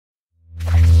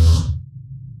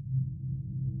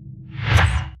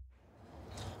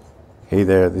Hey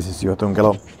there, this is Juho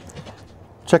Tunkelo.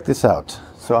 Check this out.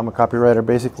 So I'm a copywriter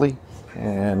basically,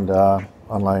 and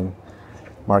online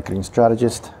marketing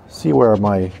strategist. See where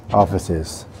my office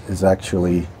is. It's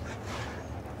actually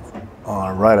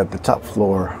right at the top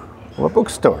floor of a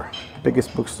bookstore. The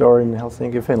biggest bookstore in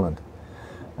Helsinki, Finland.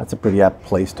 That's a pretty apt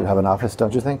place to have an office,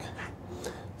 don't you think?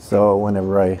 So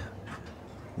whenever I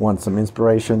want some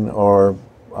inspiration or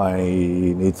I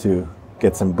need to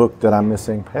get some book that I'm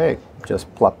missing, hey,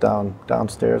 just plop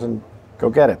downstairs and go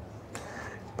get it.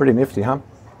 Pretty nifty, huh?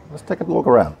 Let's take a look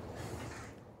around.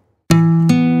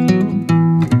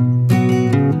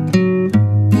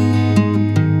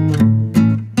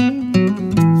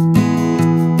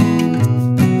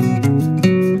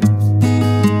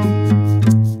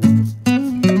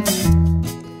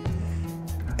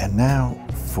 And now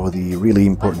for the really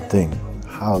important thing,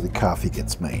 how the coffee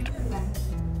gets made.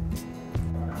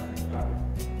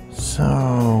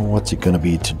 So, what's it gonna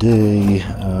be today?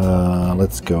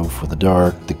 Let's go for the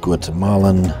dark, the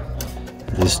Guatemalan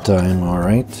this time, all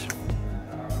right.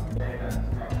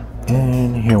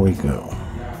 And here we go.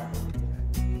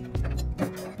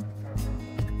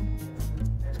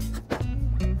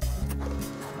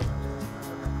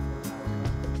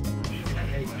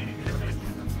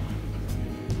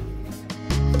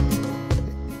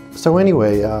 So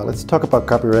anyway, let's talk about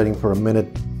copywriting for a minute,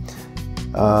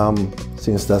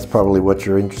 since that's probably what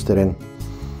you're interested in.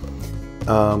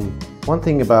 One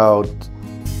thing about,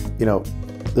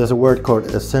 there's a word called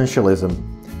essentialism,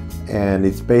 and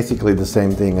it's basically the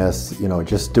same thing as,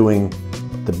 just doing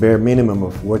the bare minimum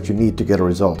of what you need to get a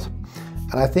result.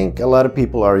 And I think a lot of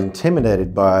people are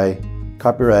intimidated by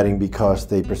copywriting because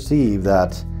they perceive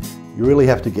that you really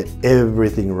have to get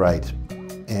everything right.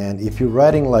 And if you're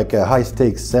writing like a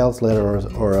high-stakes sales letter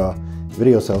or a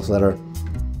video sales letter,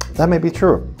 that may be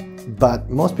true, but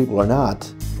most people are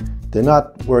not. They're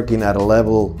not working at a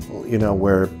level,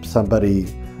 where somebody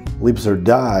lives or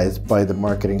dies by the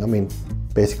marketing. I mean,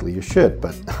 basically you should,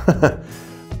 but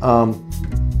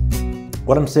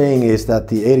what I'm saying is that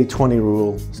the 80-20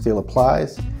 rule still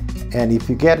applies. And if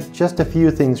you get just a few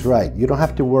things right, you don't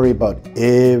have to worry about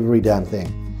every damn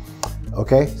thing.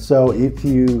 Okay, so if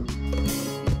you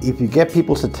get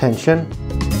people's attention,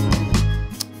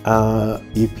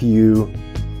 if you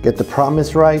get the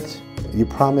promise right, you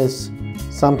promise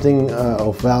something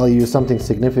of value, something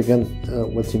significant,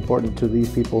 what's important to these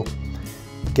people,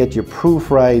 get your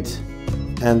proof right,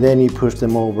 and then you push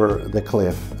them over the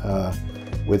cliff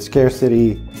with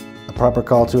scarcity, a proper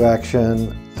call to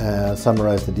action,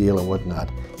 summarize the deal and whatnot.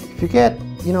 If you get,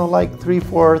 like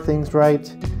 3-4 things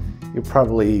right, you're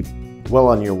probably well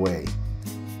on your way.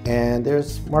 And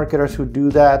there's marketers who do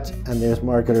that, and there's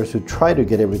marketers who try to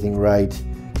get everything right,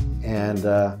 and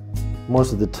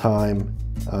most of the time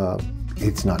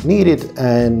it's not needed,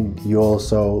 and you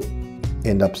also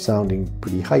end up sounding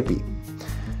pretty hypey.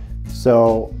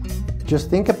 So just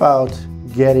think about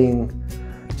getting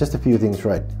just a few things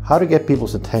right. How to get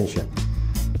people's attention.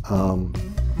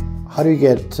 How do you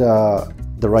get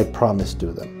the right promise to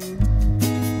them?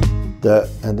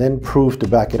 And then proof to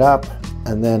back it up,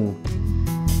 and then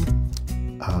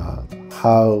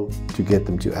how to get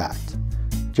them to act.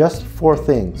 Just 4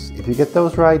 things. If you get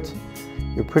those right,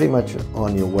 you're pretty much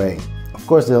on your way. Of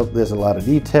course, there's a lot of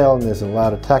detail and there's a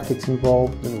lot of tactics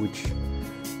involved in which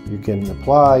you can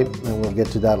apply, and we'll get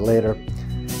to that later.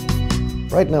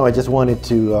 Right now, I just wanted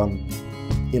to,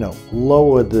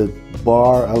 lower the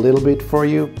bar a little bit for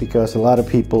you, because a lot of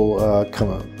people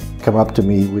come up to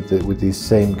me with these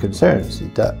same concerns.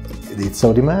 It's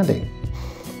so demanding.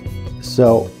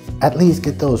 So at least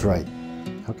get those right.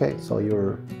 Okay, so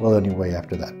you're well on your way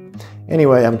after that.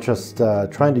 Anyway, I'm just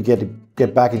trying to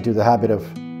get back into the habit of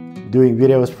doing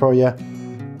videos for you.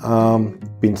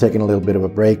 Been taking a little bit of a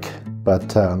break,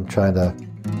 but I'm trying to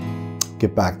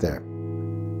get back there.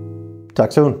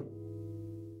 Talk soon.